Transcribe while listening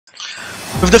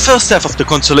With the first half of the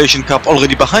Consolation Cup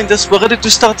already behind us, we're ready to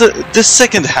start the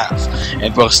second half.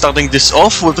 And we're starting this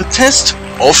off with a test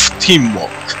of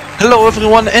teamwork. Hello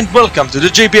everyone and welcome to the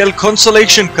JBL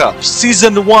Consolation Cup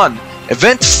Season 1,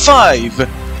 Event 5,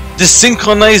 the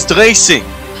Synchronized Racing.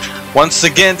 Once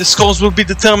again, the scores will be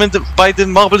determined by the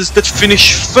marbles that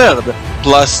finish third,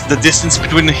 plus the distance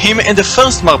between him and the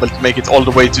first marble to make it all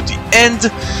the way to the end,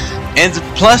 and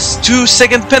plus 2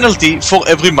 second penalty for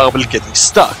every marble getting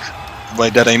stuck. By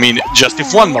that I mean just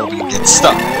if one marble gets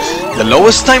stuck. The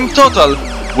lowest time total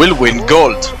will win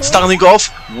gold. Starting off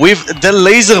with the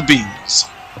laser beams.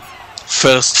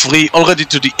 First 3 already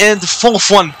to the end,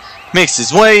 fourth one makes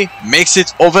his way, makes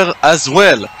it over as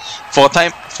well. For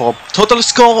a total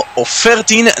score of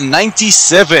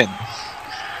 1397.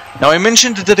 Now I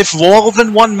mentioned that if more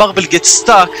than one marble gets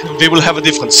stuck, they will have a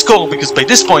different score, because by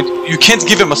this point you can't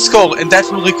give him a score and that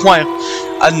will require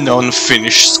a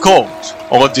non-finished score,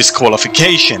 or a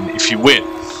disqualification if you win.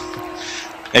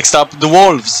 Next up, the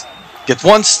wolves. Get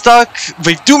one stuck,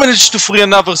 they do manage to free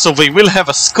another, so they will have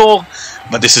a score,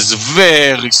 but this is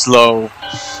very slow.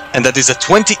 And that is a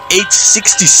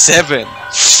 2867,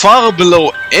 far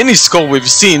below any score we've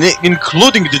seen,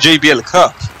 including the JBL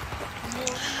Cup.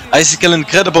 Icicle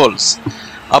Incredibles,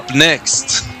 up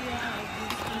next.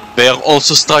 They are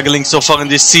also struggling so far in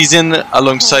this season,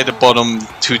 alongside the bottom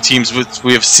 2 teams which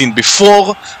we have seen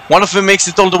before. One of them makes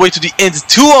it all the way to the end,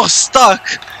 2 are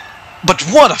stuck, but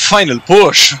what a final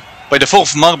push by the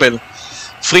 4th marble,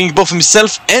 freeing both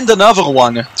himself and another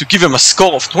one to give him a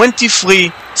score of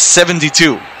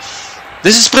 2372.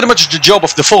 This is pretty much the job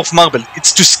of the 4th marble.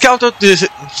 It's to scout out the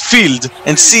field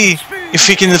and see if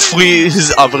he can free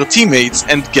his other teammates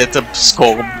and get a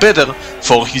score better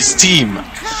for his team.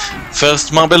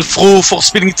 First marble through for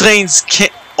speeding trains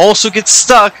also gets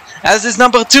stuck, as is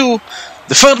number 2.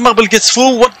 The 3rd marble gets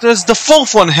through. What does the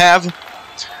 4th one have?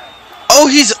 Oh,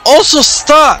 he's also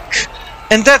stuck!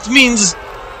 And that means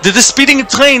that the speeding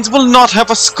trains will not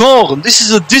have a score. This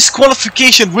is a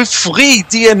disqualification with 3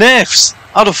 DNFs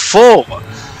out of 4.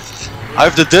 I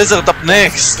have the desert up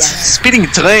next. Speeding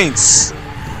trains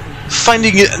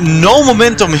finding no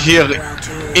momentum here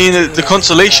in the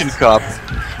Consolation Cup.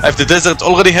 I have the desert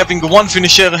already having one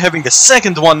finisher, having a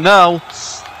second one now.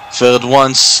 Third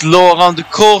one slow around the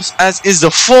course, as is the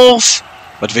 4th,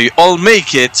 but they all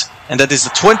make it, and that is the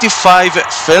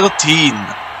 2513.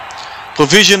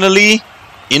 Provisionally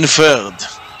in 3rd,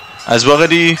 as we're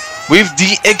ready with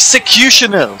the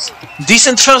Executioners.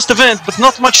 Decent first event, but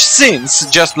not much since,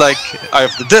 just like I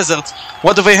have the desert.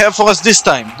 What do they have for us this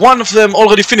time? One of them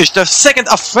already finished, a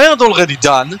 3rd already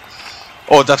done.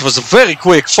 Oh, that was very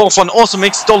quick. 4th one also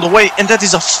makes it all the way, and that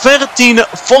is a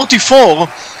 1344,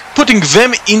 putting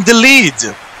them in the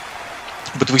lead.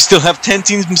 But we still have 10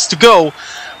 teams to go.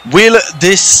 Will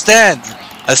this stand?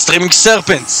 As Streaming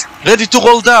Serpents, ready to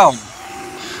roll down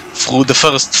through the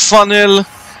first funnel.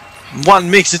 One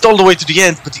makes it all the way to the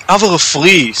end, but the other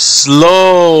 3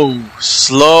 slow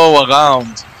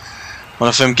around. One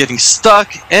of them getting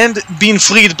stuck and being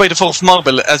freed by the 4th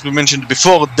marble, as we mentioned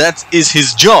before. That is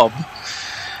his job.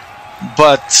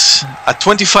 But at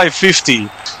 2550,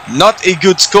 not a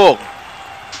good score.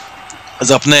 As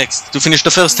up next, to finish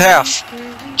the first half,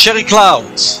 Cherry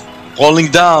Clouds, rolling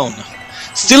down.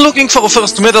 Still looking for a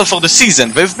first medal for the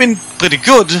season. They've been pretty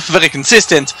good, very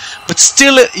consistent, but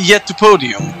still yet to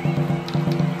podium.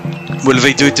 Will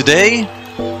they do it today?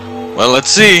 Well,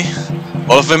 let's see.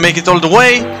 All of them make it all the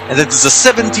way, and that is a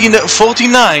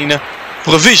 1749,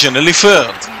 provisionally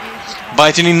 3rd.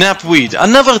 Biting in Knapweed,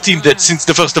 another team that since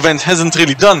the first event hasn't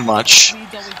really done much.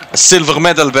 A silver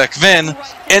medal back then,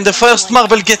 and the 1st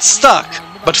marble gets stuck,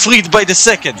 but freed by the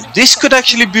 2nd. This could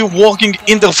actually be working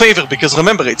in their favor, because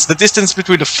remember, it's the distance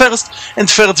between the 1st and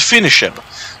 3rd finisher.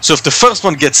 So if the 1st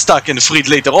one gets stuck and freed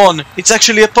later on, it's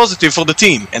actually a positive for the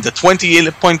team, and the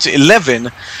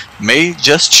 20.11 may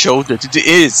just show that it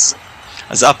is.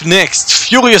 As up next,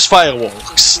 Furious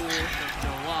Fireworks,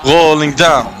 rolling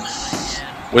down.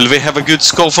 Will they have a good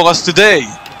score for us today?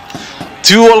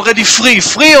 2 already free,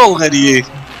 3 already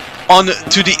on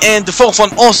to the end. The 4th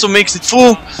one also makes it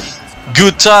through.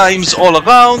 Good times all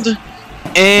around.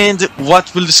 And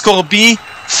what will the score be?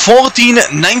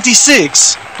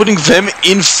 1496, putting them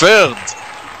in 3rd.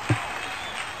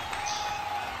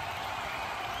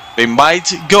 They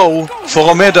might go for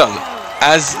a medal.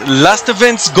 As last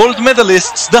event's gold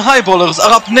medalists, the highballers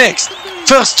are up next.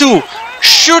 First 2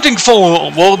 shooting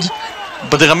forward,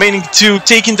 but the remaining 2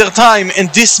 taking their time,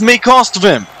 and this may cost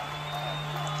them.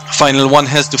 Final one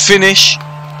has to finish,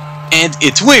 and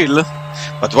it will.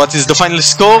 But what is the final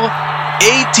score?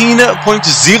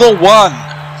 18.01.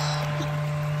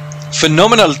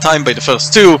 Phenomenal time by the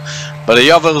first two, but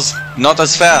the others not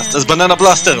as fast as Banana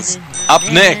Blasters. Up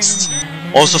next,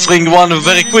 also freeing one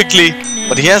very quickly,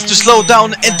 but he has to slow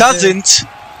down and doesn't.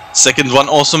 Second one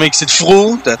also makes it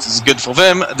through, that is good for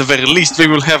them. At the very least they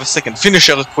will have a second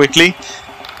finisher quickly,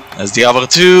 as the other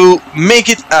two make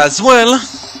it as well.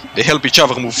 They help each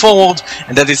other move forward,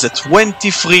 and that is a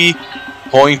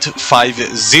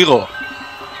 23.50.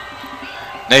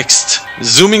 Next,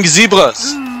 Zooming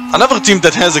Zebras, another team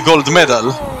that has a gold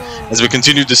medal, as we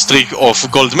continue the streak of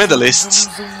gold medalists.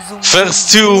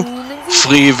 First two,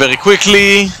 free very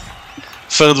quickly.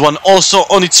 Third one also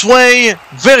on its way.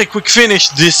 Very quick finish.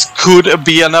 This could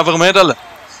be another medal.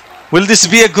 Will this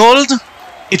be a gold?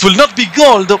 It will not be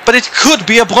gold, but it could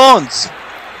be a bronze.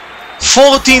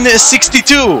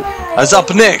 1462. As up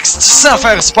next,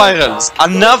 Sapphire Spirals,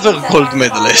 another gold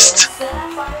medalist.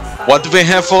 What do they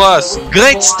have for us?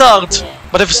 Great start,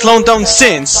 but have slowed down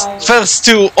since. First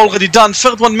two already done,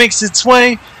 third one makes its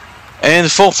way,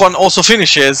 and fourth one also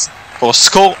finishes for a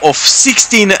score of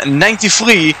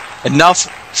 1693, enough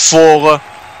for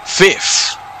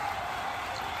fifth.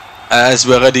 As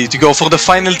we're ready to go for the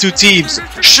final two teams,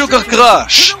 Sugar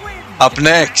Crush up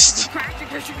next.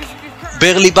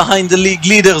 Barely behind the league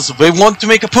leaders, they want to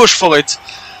make a push for it.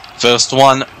 First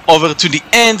one over to the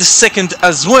end, second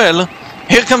as well.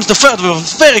 Here comes the third with a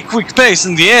very quick pace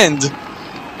in the end.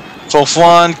 Fourth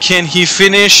one, can he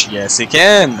finish? Yes, he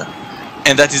can.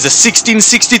 And that is a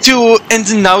 1662,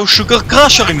 and now Sugar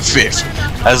Crush are in fifth.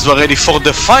 As we're ready for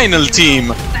the final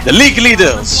team, the league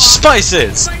leaders,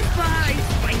 Spices.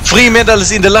 3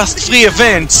 medals in the last 3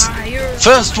 events.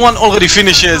 First one already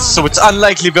finishes, so it's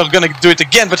unlikely we're gonna do it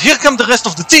again, but here come the rest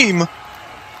of the team.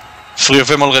 3 of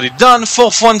them already done,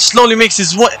 fourth one slowly makes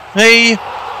his way.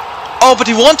 Oh, but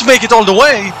he won't make it all the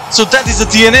way, so that is a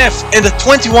DNF, and a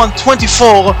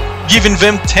 21-24, giving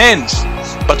them 10th.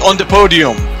 But on the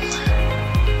podium,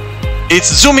 it's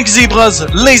Zooming Zebras,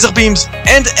 Laser Beams,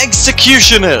 and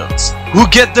Executioners who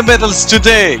get the medals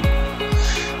today.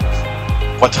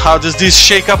 But how does this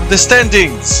shake up the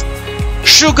standings?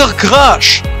 Sugar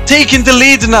Crush taking the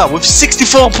lead now with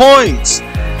 64 points.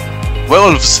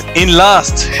 Wolves in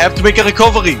last, have to make a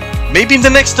recovery. Maybe in the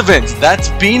next event, that's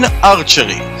been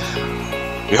archery.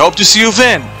 We hope to see you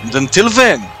then, and until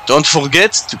then, don't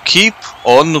forget to keep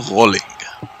on rolling.